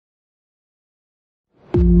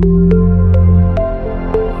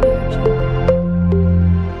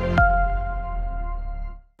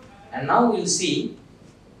now we'll see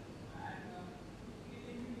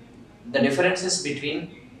the differences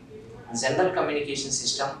between general communication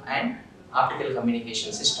system and optical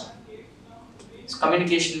communication system. So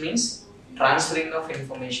communication means transferring of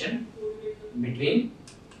information between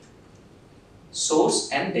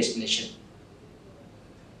source and destination.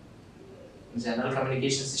 General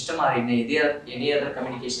communication system or in any other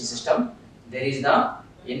communication system, there is the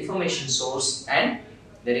information source and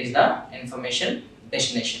there is the information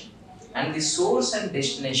destination, and the source and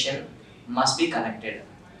destination must be connected.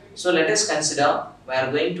 So let us consider we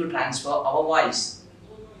are going to transfer our voice.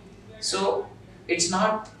 So it's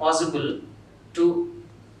not possible to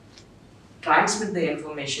transmit the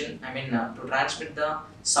information, to transmit the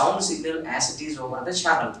sound signal as it is over the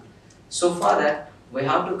channel. So for that we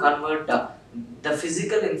have to convert the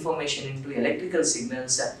physical information into electrical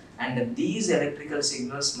signals, and these electrical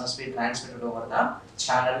signals must be transmitted over the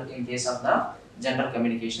channel in case of the general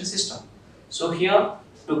communication system. So here,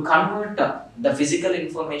 to convert the physical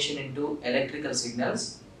information into electrical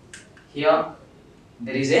signals, here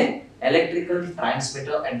there is a electrical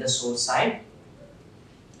transmitter at the source side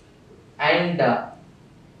and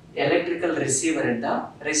electrical receiver at the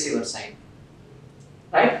receiver side,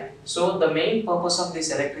 right? So the main purpose of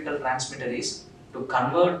this electrical transmitter is to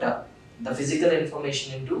convert the physical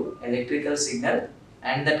information into electrical signal,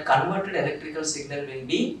 and that converted electrical signal will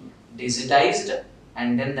be digitized,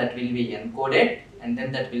 and then that will be encoded, and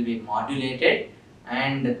then that will be modulated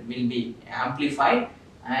and will be amplified,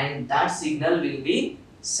 and that signal will be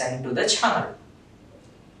sent to the channel.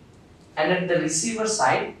 And at the receiver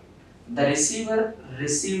side, the receiver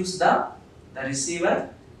receives the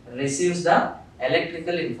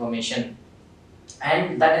electrical information,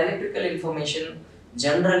 and that electrical information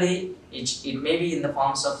generally it may be in the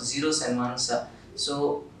forms of zeros and ones,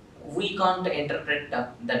 so we can't interpret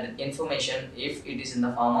that information if it is in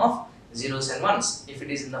the form of zeros and ones, if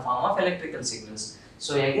it is in the form of electrical signals.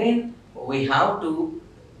 So again we have to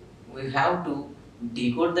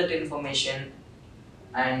decode that information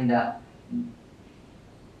and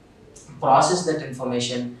process that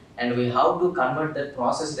information, and we have to convert that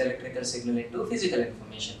processed electrical signal into physical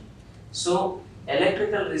information. So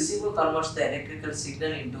electrical receiver converts the electrical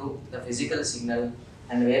signal into the physical signal,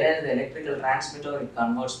 and whereas the electrical transmitter, it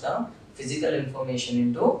converts the physical information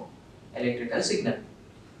into electrical signal.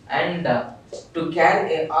 And to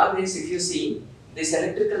carry always, if you see this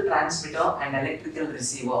electrical transmitter and electrical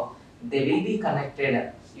receiver, they will be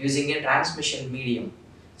connected using a transmission medium.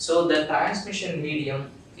 So the transmission medium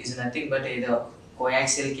is nothing but either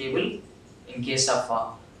coaxial cable in case of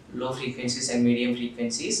low frequencies and medium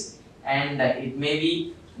frequencies, and it may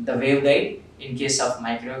be the waveguide in case of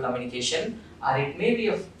microwave communication, or it may be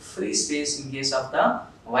a free space in case of the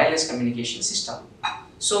wireless communication system.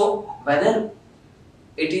 So whether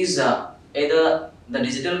it is either the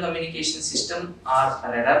digital communication system or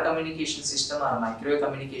radar communication system or microwave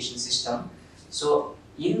communication system, so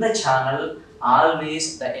in the channel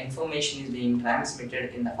always the information is being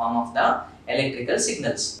transmitted in the form of the electrical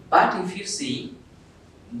signals. But if you see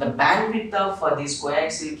the bandwidth of these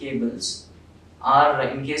coaxial cables, or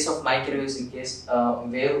in case of microwaves, in case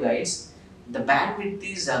waveguides, the bandwidth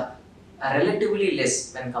is relatively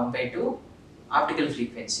less when compared to optical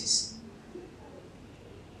frequencies.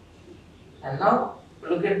 And now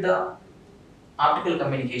look at the optical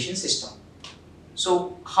communication system.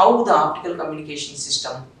 So how the optical communication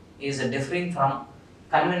system is differing from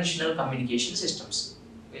conventional communication systems,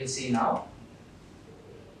 we'll see now.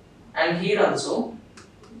 And here also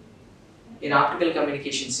in optical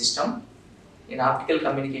communication system, there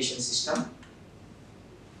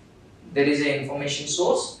is an information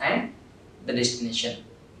source and the destination,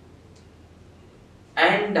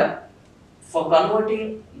 and for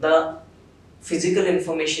converting the physical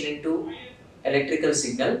information into electrical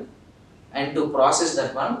signal and to process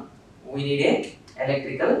that one, we need a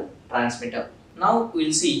electrical transmitter. Now we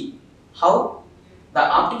will see how the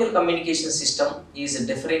optical communication system is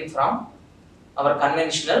differing from our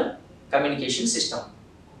conventional communication system.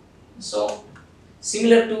 So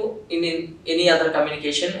similar to in any other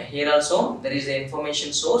communication, here also there is the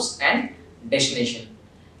information source and destination,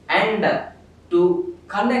 and to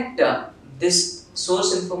connect this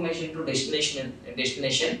source information to destination,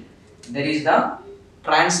 there is a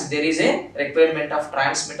requirement of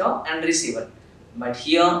transmitter and receiver. But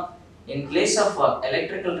here in place of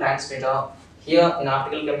electrical transmitter, here in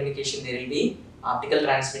optical communication there will be optical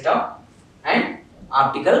transmitter and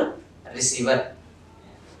optical receiver.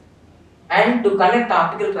 And to connect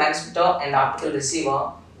optical transmitter and optical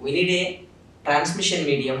receiver, we need a transmission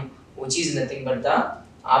medium, which is nothing but the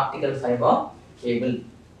optical fiber cable.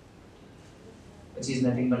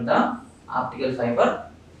 optical fiber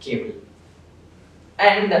cable.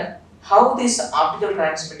 And how this optical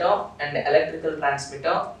transmitter and electrical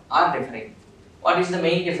transmitter are differing. What is the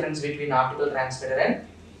main difference between optical transmitter and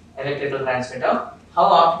electrical transmitter? How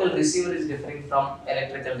optical receiver is differing from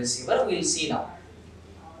electrical receiver, we will see now.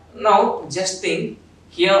 Now just think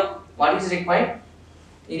here what is required.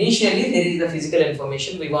 Initially there is the physical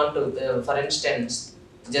information we want to, for instance,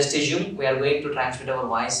 just assume we are going to transmit our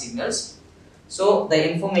voice signals. So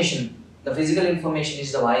the information, the physical information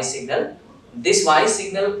is the voice signal. This voice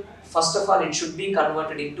signal, first of all, it should be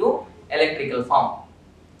converted into electrical form,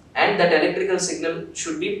 and that electrical signal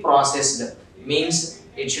should be processed, means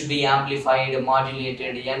it should be amplified,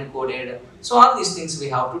 modulated, encoded. So all these things we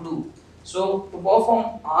have to do. So to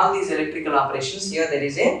perform all these electrical operations, here there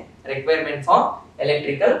is a requirement for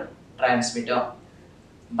electrical transmitter.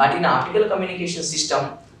 But in optical communication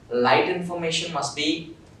system, light information must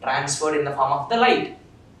be transferred in the form of the light.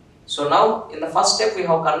 So now in the first step we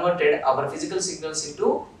have converted our physical signals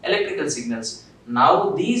into electrical signals.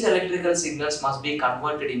 Now these electrical signals must be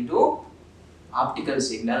converted into optical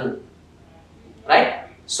signal, right?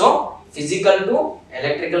 So physical to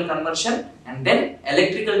electrical conversion, and then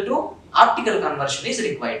electrical to optical conversion is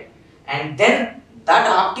required, and then that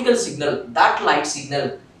optical signal, that light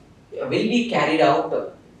signal will be carried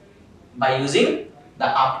out by using the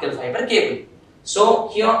optical fiber cable. So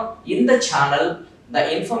here in the channel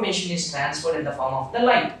the information is transferred in the form of the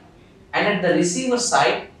light, and at the receiver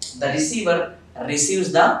side the receiver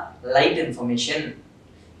receives the light information.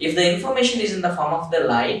 If the information is in the form of the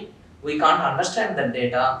light, we can't understand the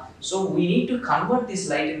data, so we need to convert this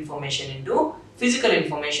light information into physical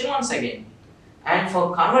information once again. And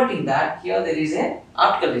for converting that, here there is a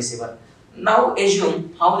optical receiver. Now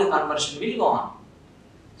assume how the conversion will go on.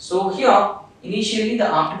 So here initially the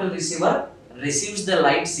optical receiver receives the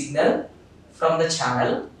light signal from the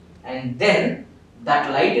channel, and then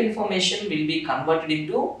that light information will be converted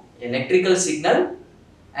into electrical signal,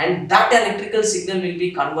 and that electrical signal will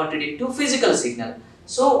be converted into physical signal.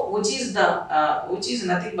 So which is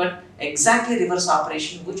nothing but exactly reverse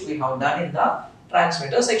operation which we have done in the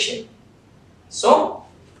transmitter section. So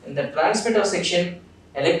in the transmitter section,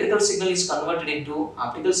 electrical signal is converted into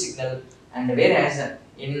optical signal, and whereas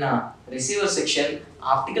in receiver section,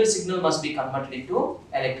 optical signal must be converted into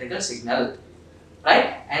electrical signal,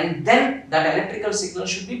 right? And then that electrical signal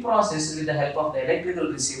should be processed with the help of the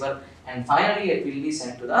electrical receiver, and finally it will be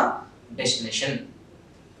sent to the destination,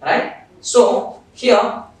 right? So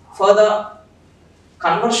here for the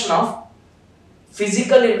conversion of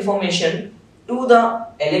physical information to the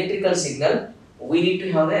electrical signal, we need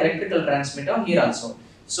to have the electrical transmitter here also.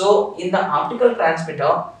 So in the optical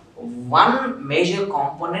transmitter, one major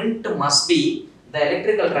component must be the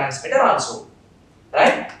electrical transmitter also,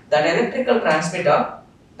 right? That electrical transmitter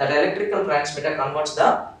converts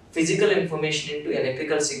the physical information into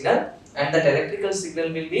electrical signal, and that electrical signal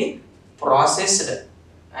will be processed,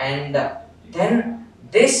 and then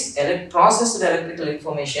this processed electrical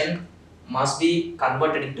information must be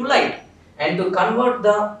converted into light. And to convert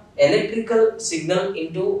the electrical signal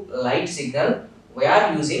into light signal, we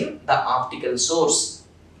are using the optical source.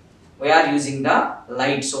 We are using the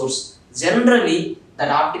light source. Generally, that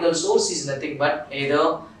optical source is nothing but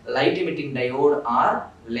either light emitting diode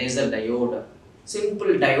or laser diode. Simple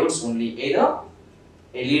diodes only, either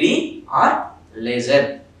LED or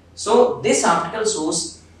laser. So this optical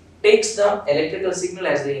source takes the electrical signal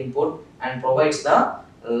as the input and provides the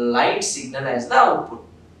light signal as the output.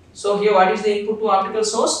 So here what is the input to optical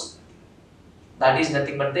source? That is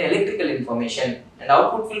nothing but the electrical information, and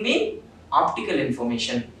output will be optical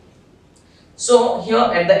information. So here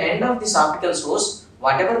at the end of this optical source,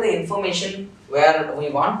 whatever the information where we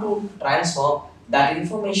want to transfer, that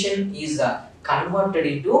information is converted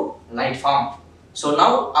into light form. So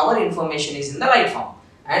now our information is in the light form,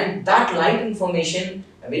 and that light information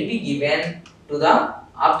will be given to the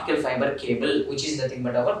optical fiber cable, which is nothing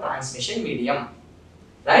but our transmission medium,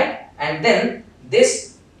 right? And then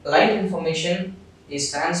this light information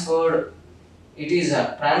is transferred, it is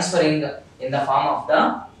transferring in the form of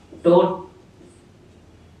the total.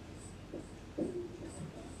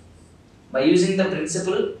 By using the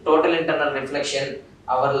principle total internal reflection,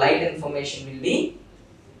 our light information will be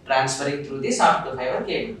transferring through this optical fiber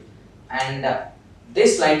cable, and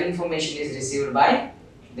this light information is received by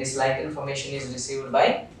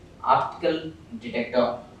optical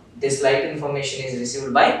detector. This light information is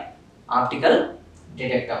received by optical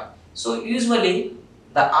detector. So usually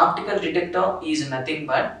the optical detector is nothing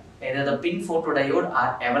but either the pin photodiode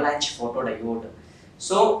or avalanche photodiode.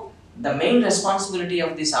 So the main responsibility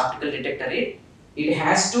of this optical detector is it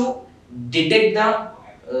has to detect the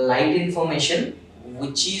light information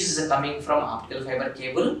which is coming from optical fiber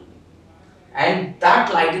cable, and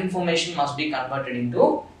that light information must be converted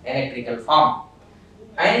into electrical form.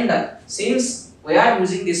 And since we are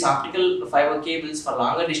using these optical fiber cables for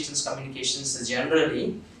longer distance communications,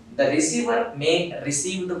 generally the receiver may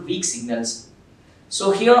receive the weak signals.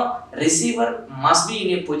 So here receiver must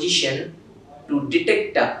be in a position to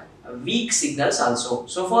detect weak signals also.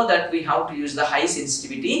 So for that we have to use the high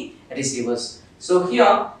sensitivity receivers. So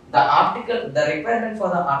here the requirement for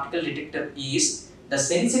the optical detector is the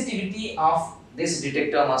sensitivity of this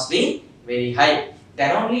detector must be very high.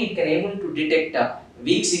 Then only it can able to detect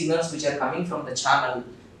weak signals which are coming from the channel,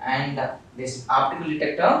 and this optical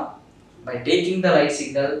detector, by taking the light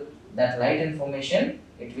signal, that light information,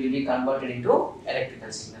 it will be converted into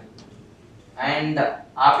electrical signal, and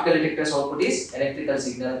optical detector's output is electrical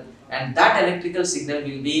signal, and that electrical signal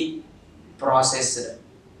will be processed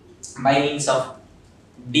by means of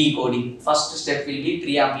decoding. First step will be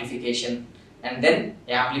pre-amplification, and then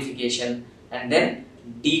amplification, and then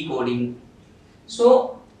decoding.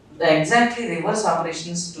 So the exactly reverse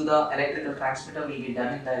operations to the electrical transmitter will be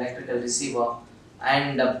done in the electrical receiver,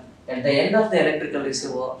 and at the end of the electrical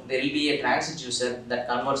receiver there will be a transducer that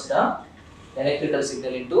converts the electrical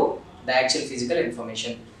signal into the actual physical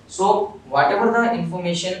information. So whatever the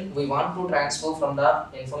information we want to transfer from the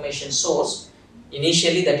information source,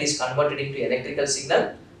 initially that is converted into electrical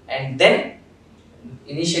signal, and then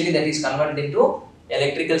initially that is converted into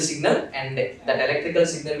electrical signal, and that electrical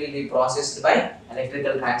signal will be processed by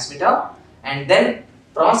electrical transmitter, and then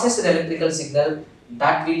processed electrical signal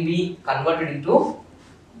that will be converted into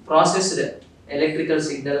processed electrical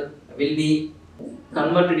signal will be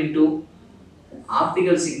converted into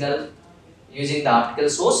optical signal using the optical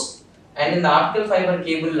source, and in the optical fiber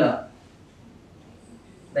cable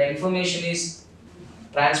the information is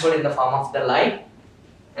transferred in the form of the light,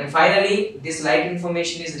 and finally this light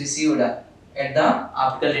information is received at the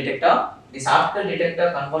optical detector. This optical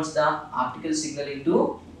detector converts the optical signal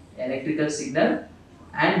into electrical signal,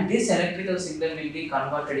 and this electrical signal will be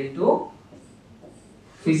converted into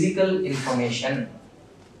physical information.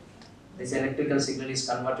 This electrical signal is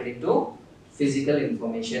converted into physical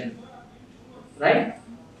information, right?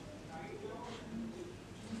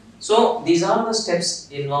 So these are the steps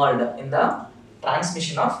involved in the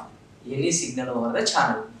transmission of any signal over the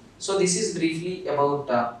channel. So this is briefly about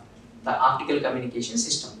the optical communication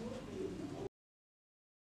system.